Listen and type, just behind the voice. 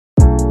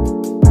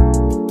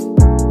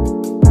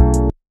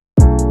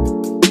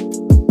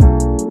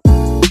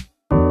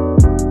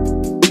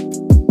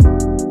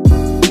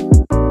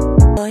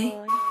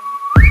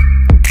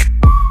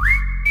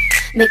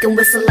Make 'em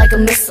whistle like a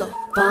missile.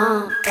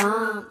 Bomb,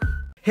 bomb.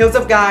 Hey, what's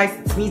up guys,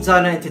 it's me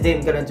Jahno, and today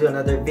I'm gonna do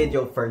another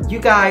video for you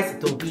guys.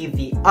 It will be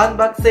the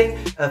unboxing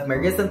of my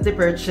recently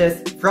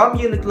purchased from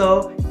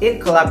Uniqlo in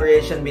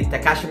collaboration with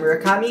Takashi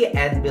Murakami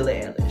and Billie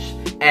Eilish.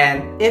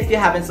 And if you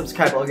haven't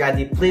subscribed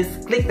already,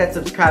 please click that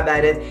subscribe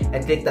button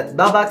and click that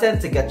bell button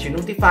to get you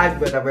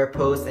notified whenever I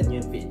post a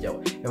new video.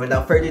 And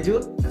without further ado,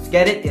 let's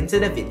get it into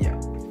the video.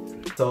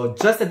 So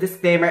just a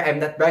disclaimer, I'm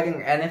not bragging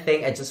or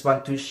anything, I just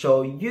want to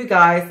show you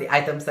guys the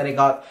items that I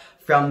got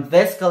from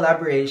this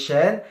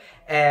collaboration.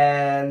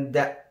 And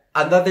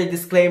another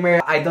disclaimer,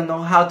 I don't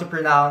know how to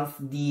pronounce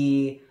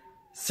the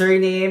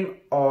surname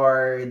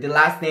or the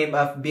last name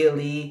of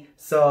Billie.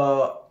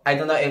 So I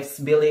don't know if it's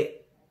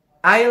Billie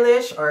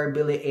Eilish or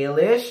Billie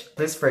Eilish.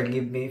 Please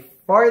forgive me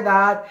for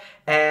that.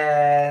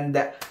 And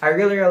I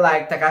really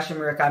like Takashi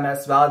Murakami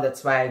as well.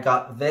 That's why I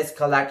got this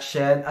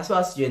collection as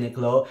well as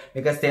Uniqlo,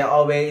 because they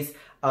always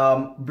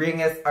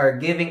bring us or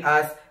giving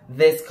us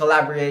this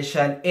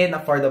collaboration in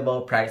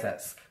affordable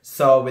prices.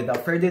 So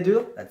without further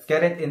ado, let's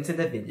get it into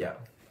the video.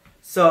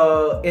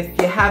 So if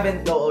you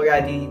haven't know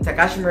already,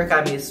 Takashi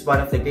Murakami is one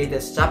of the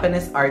greatest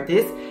Japanese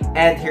artists,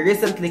 and he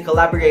recently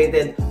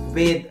collaborated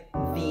with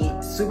the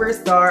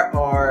superstar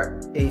or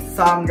a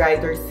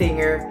songwriter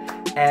singer,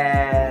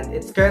 and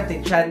it's currently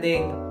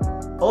trending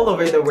all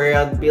over the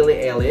world,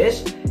 Billie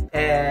Eilish.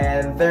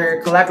 And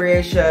their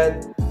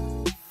collaboration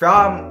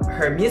from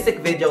her music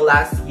video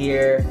last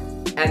year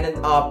ended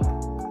up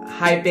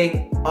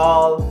hyping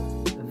all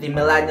the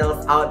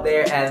millennials out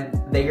there, and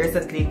they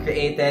recently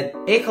created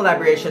a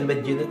collaboration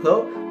with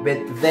Uniqlo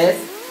with this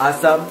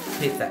awesome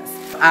pieces.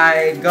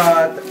 I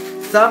got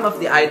some of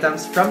the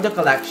items from the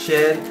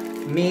collection,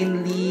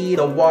 mainly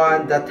the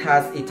one that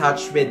has a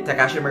touch with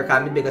Takashi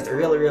Murakami, because I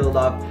really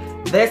love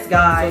this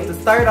guy. So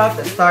to start off,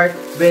 let's start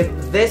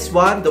with this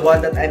one, the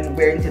one that I'm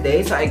wearing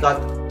today. So I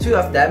got two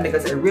of them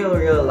because I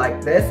really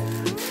like this.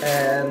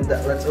 And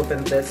let's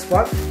open this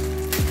one.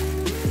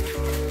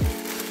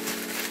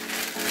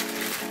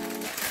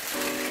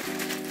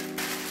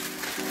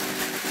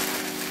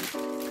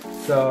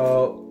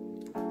 So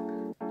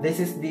this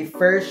is the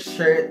first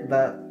shirt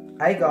that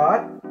I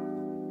got.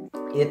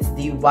 It's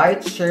the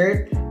white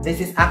shirt. This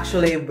is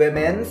actually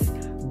women's,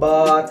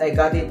 but I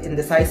got it in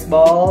the size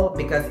small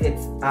because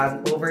it's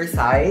an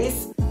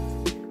oversized.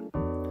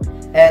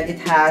 And it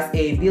has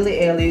a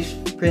Billie Eilish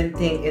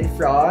printing in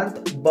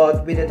front,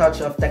 but with a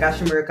touch of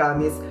Takashi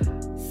Murakami's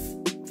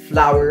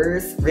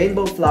flowers,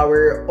 rainbow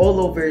flower all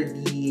over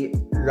the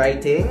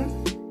writing.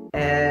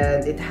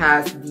 And it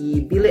has the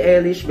Billie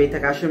Eilish by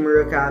Takashi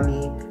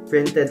Murakami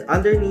printed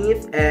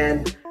underneath,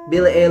 and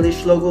Billie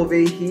Eilish logo over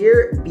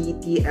here,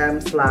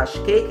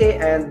 BTM/KK,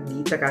 and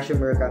the Takashi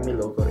Murakami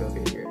logo over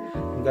here.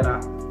 I'm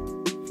gonna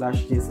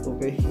flash this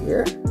over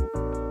here.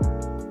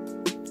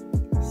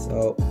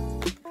 So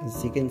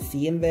as you can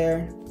see in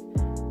there,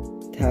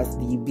 it has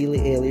the Billie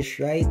Eilish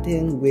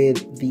writing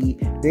with the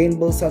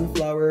rainbow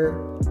sunflower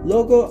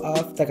logo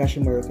of Takashi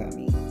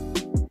Murakami.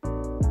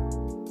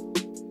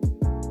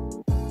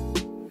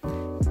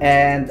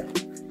 And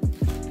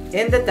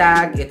in the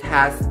tag, it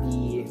has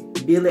the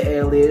Billie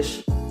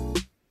Eilish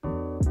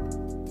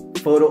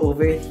photo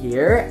over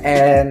here,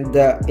 and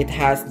it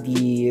has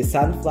the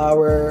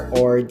sunflower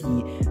or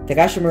the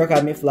Takashi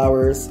Murakami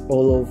flowers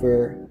all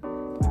over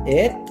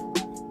it.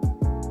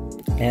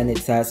 And it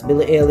says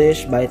Billie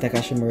Eilish by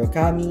Takashi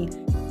Murakami.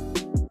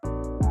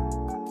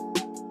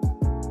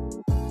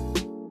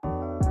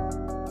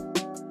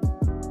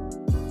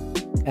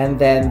 And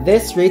then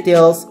this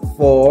retails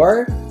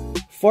for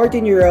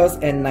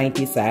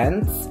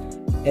 €14.90,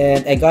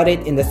 and I got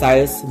it in the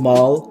size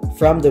small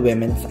from the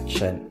women's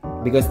section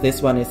because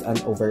this one is an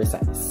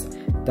oversize.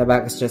 The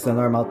back is just a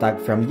normal tag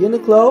from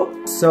Uniqlo.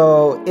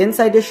 So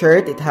inside the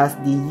shirt, it has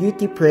the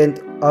UT print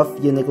of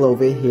Uniqlo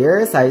over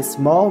here, size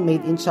small,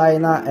 made in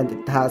China, and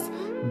it has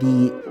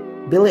the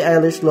Billie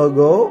Eilish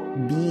logo,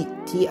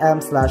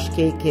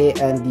 BTM/KK,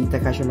 and the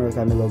Takashi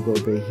Murakami logo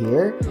over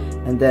here.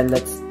 And then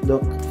let's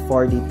look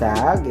for the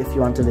tag. If you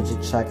want to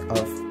legit check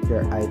off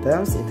your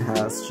items, it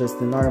has just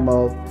the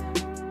normal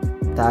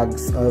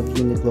tags of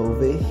Uniqlo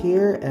over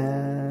here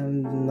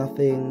and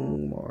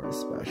nothing more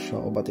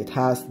special. But it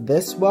has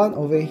this one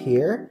over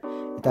here.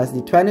 It has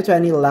the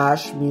 2020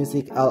 Lash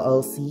Music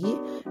LLC,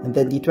 and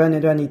then the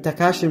 2020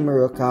 Takashi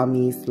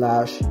Murakami /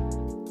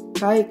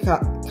 Kai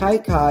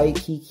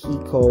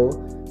Kikiko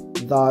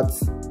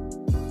Dots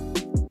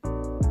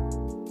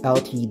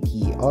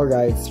Ltd. All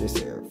rights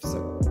reserved.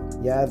 So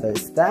yeah,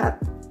 there's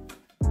that.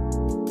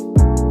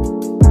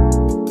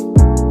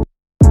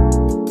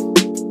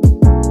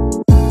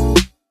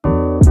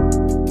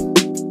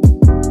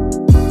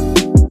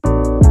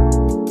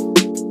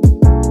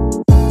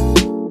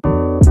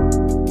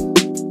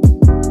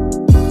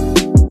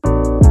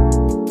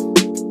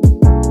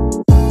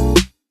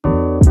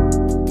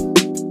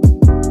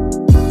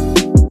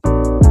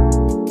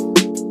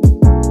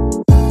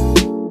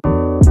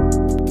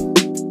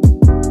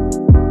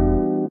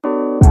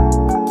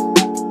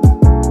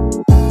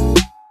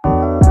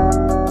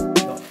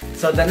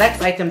 next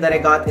item that I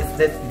got is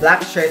this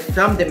black shirt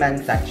from the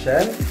men's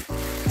section.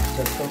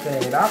 Just open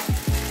it up.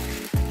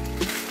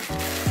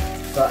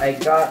 So I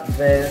got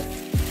this.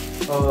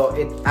 Oh,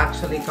 it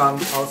actually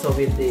comes also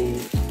with the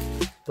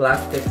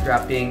plastic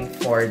wrapping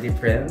for the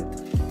print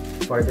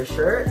for the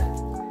shirt.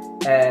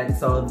 And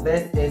so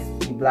this is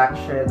the black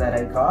shirt that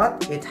I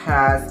got. It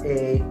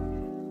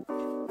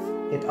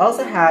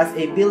also has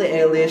a Billie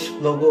Eilish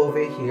logo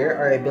over here,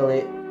 or a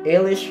Billie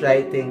Eilish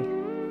writing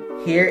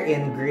here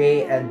in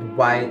gray and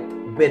white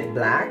with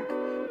black.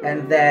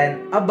 And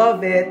then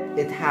above it,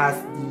 it has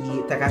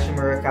the Takashi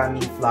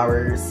Murakami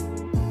flowers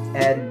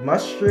and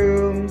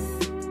mushrooms,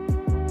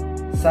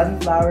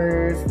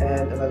 sunflowers,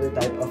 and another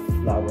type of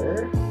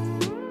flower.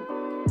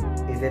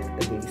 Is it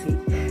a daisy?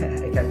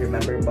 I can't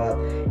remember, but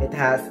it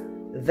has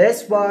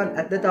this one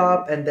at the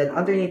top, and then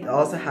underneath it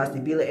also has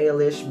the Billie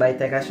Eilish by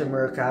Takashi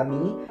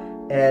Murakami,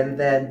 and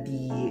then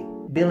the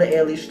Billie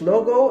Eilish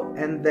logo,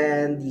 and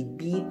then the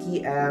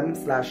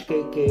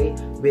BTM/KK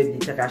with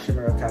the Takashi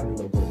Murakami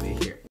logo over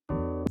here.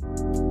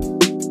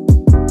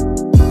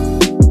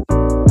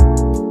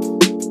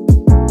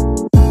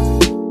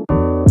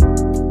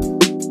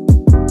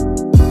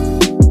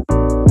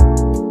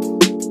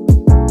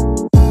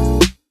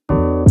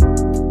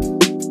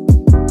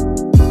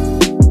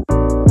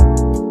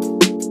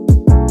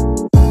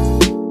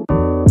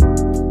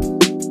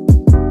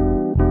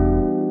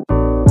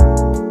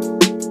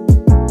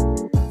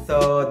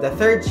 The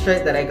third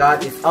shirt that I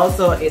got is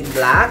also in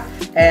black,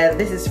 and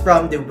this is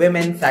from the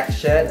women's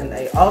section, and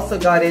I also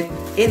got it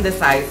in the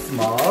size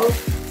small.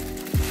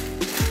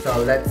 So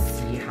let's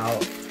see how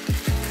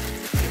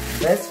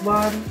this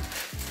one.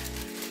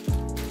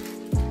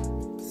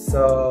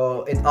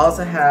 So it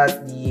also has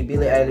the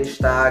Billie Eilish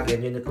tag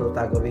and Uniqlo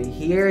tag over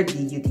here,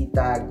 the UT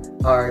tag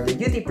or the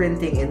UT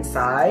printing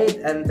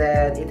inside, and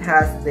then it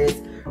has this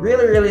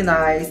really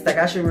nice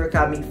Takashi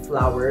Murakami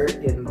flower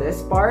in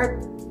this part,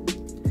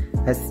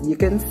 as you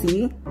can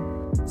see.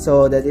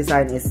 So the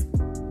design is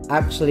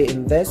actually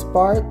in this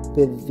part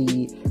with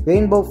the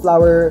rainbow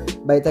flower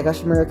by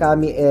Takashi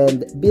Murakami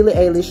and Billie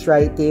Eilish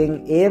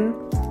writing in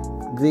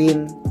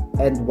green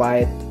and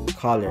white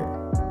color.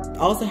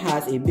 It also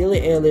has a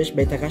Billie Eilish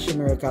by Takashi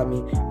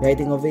Murakami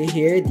writing over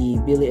here,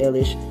 the Billie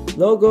Eilish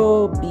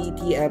logo,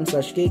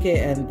 BTM/KK,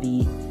 and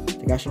the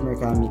Takashi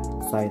Murakami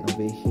sign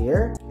over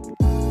here.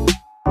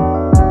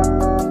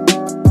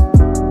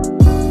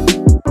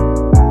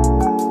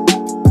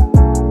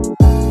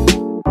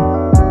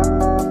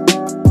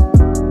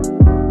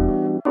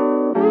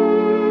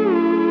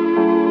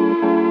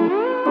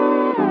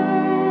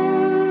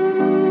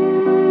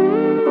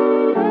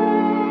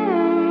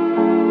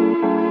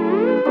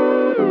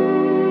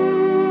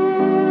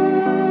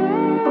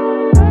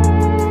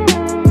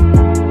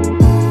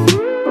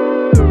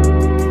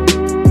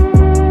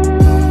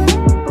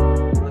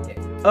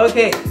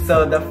 Okay,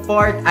 so the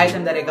fourth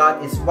item that I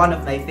got is one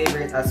of my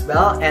favorites as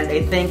well, and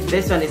I think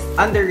this one is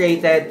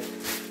underrated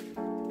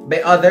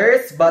by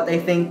others, but I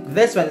think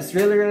this one is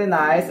really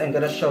nice. I'm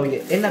gonna show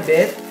you in a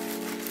bit.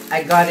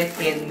 I got it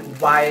in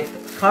white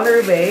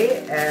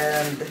colorway,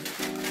 and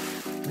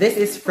this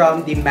is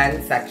from the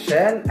men's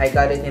section. I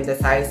got it in the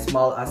size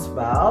small as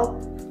well,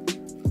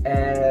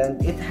 and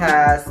it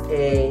has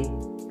a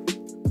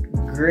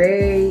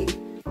gray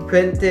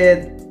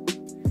printed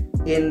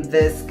in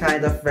this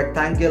kind of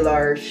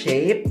rectangular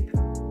shape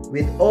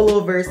with all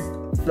over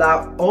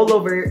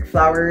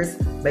flowers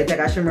by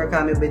Takashi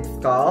Murakami with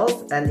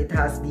skulls, and it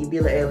has the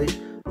Billie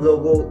Eilish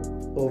logo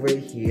over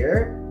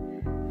here.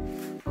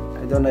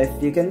 I don't know if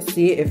you can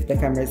see, if the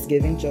camera is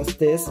giving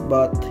justice,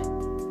 but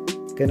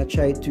I'm gonna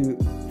try to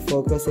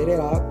focus it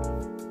up.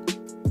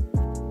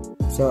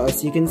 So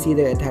as you can see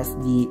there, it has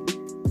the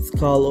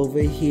skull over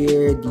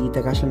here, the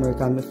Takashi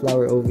Murakami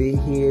flower over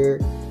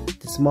here,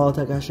 the small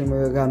Takashi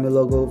Murakami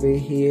logo over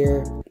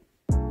here,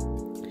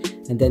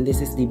 and then this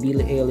is the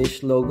Billie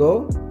Eilish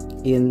logo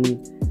in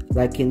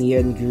like in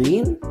neon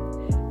green,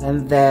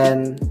 and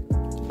then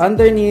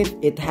underneath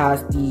it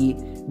has the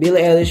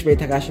Billie Eilish by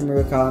Takashi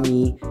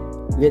Murakami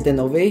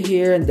written over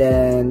here, and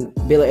then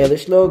Billie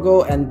Eilish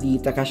logo and the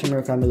Takashi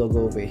Murakami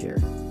logo over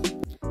here.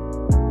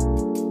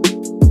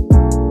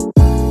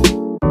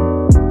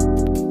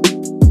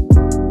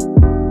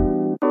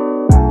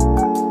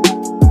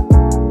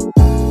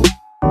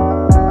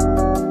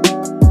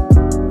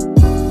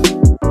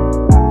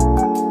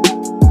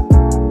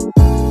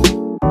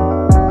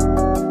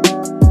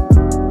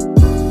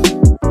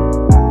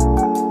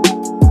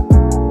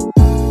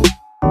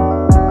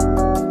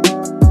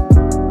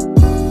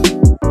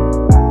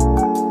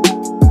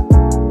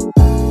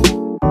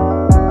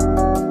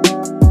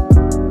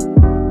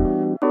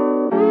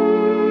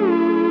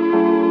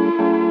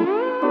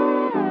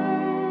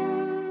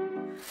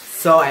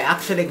 So I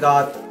actually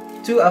got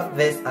two of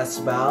this as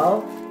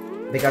well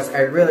because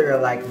I really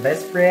like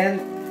this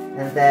print.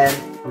 And then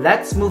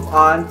let's move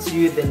on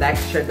to the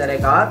next shirt that I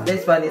got.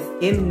 This one is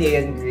in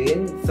neon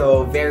green,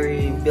 so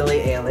very Billie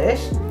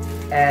Eilish.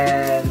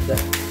 And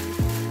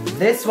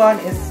this one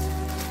is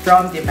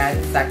from the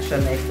men's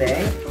section, I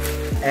think.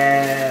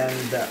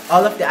 And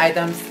all of the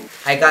items,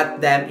 I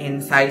got them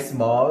in size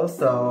small.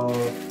 So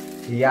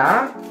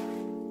yeah.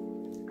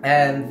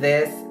 And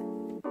this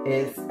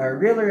is a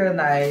really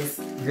nice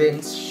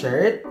green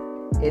shirt.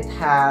 It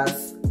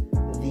has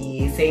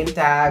the same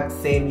tag,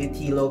 same UT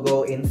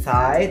logo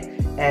inside.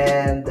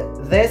 And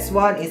this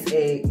one is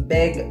a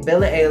big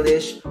Billie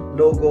Eilish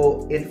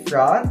logo in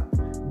front.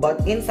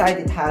 But inside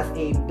it has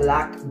a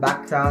black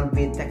background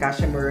with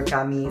Takashi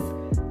Murakami's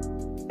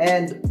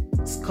and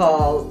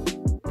skull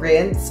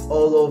prints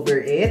all over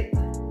it.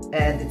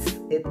 And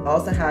it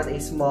also has a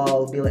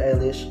small Billie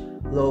Eilish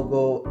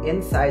logo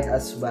inside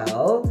as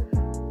well.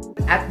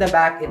 At the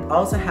back, it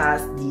also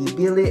has the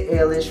Billie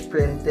Eilish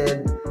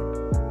printed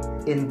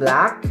in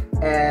black,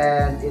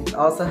 and it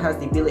also has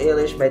the Billie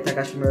Eilish by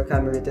Takashi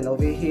Murakami written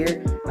over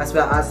here, as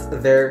well as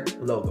their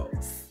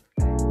logos.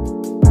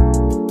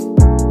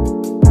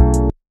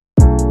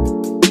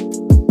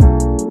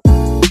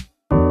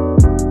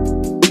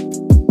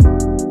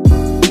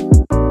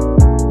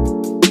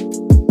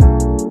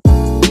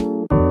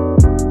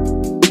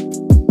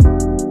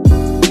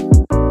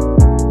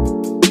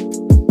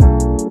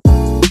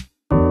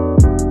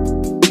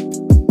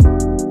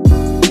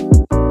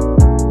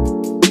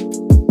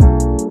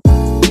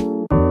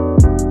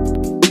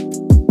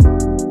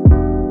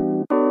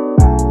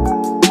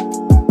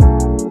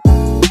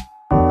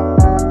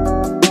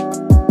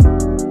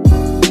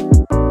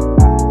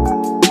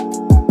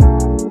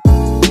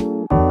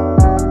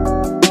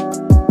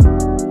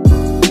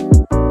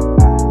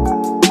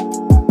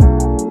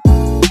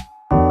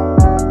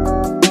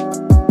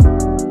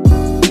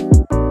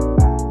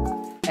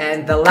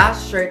 And the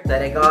last shirt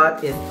that I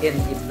got is in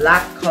the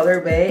black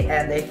colorway,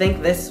 and I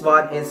think this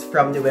one is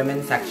from the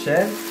women's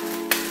section.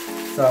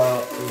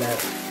 So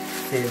let's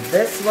see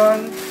this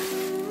one.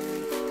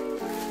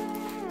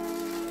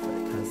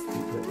 It has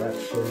the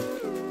protection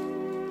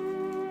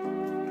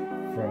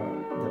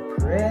from the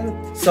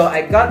print. So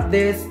I got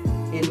this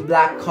in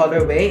black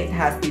colorway. It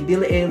has the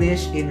Billie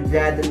Eilish in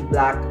red and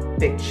black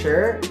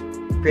picture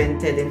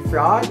printed in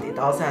front. It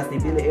also has the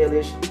Billie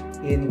Eilish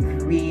in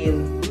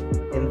green.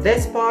 In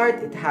this part,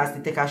 it has the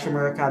Takashi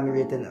Murakami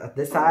written at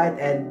the side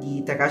and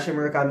the Takashi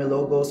Murakami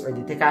logos or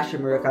the Takashi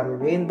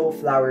Murakami rainbow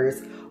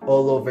flowers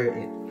all over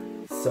it.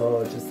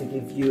 So just to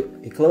give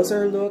you a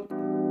closer look.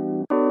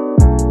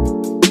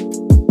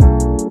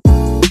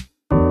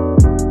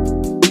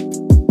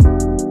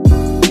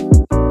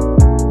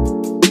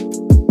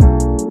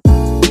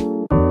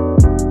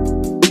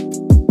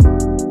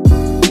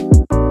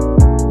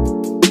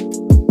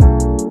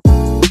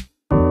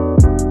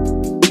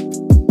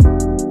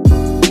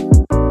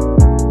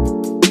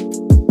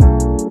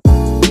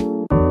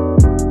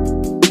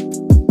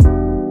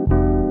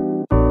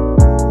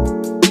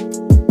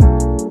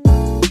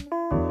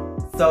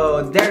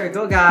 So there you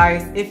go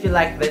guys. If you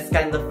like this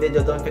kind of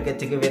video, don't forget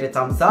to give it a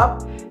thumbs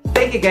up.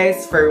 Thank you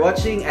guys for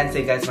watching and see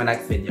you guys in my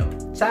next video.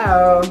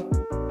 Ciao!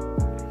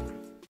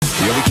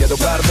 Io vi chiedo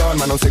pardon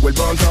ma non seguo il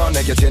bon ton.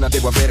 E che a cena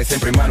devo avere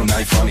sempre in mano un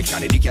iPhone. Il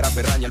cane dichiara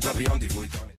per ragni al proprio on di